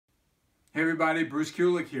Hey everybody, Bruce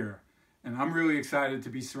Kulick here, and I'm really excited to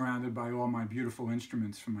be surrounded by all my beautiful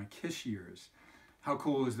instruments from my Kiss years. How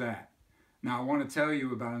cool is that? Now I want to tell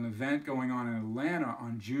you about an event going on in Atlanta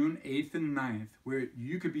on June 8th and 9th where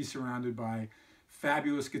you could be surrounded by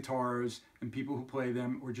fabulous guitars and people who play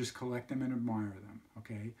them or just collect them and admire them,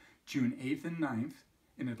 okay? June 8th and 9th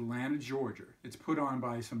in Atlanta, Georgia. It's put on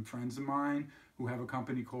by some friends of mine who have a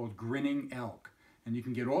company called GrinningElk. And you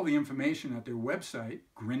can get all the information at their website,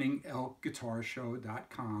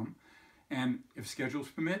 GrinningElkGuitarShow.com. And if schedules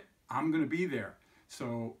permit, I'm going to be there.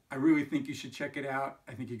 So I really think you should check it out.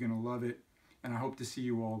 I think you're going to love it. And I hope to see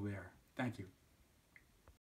you all there. Thank you.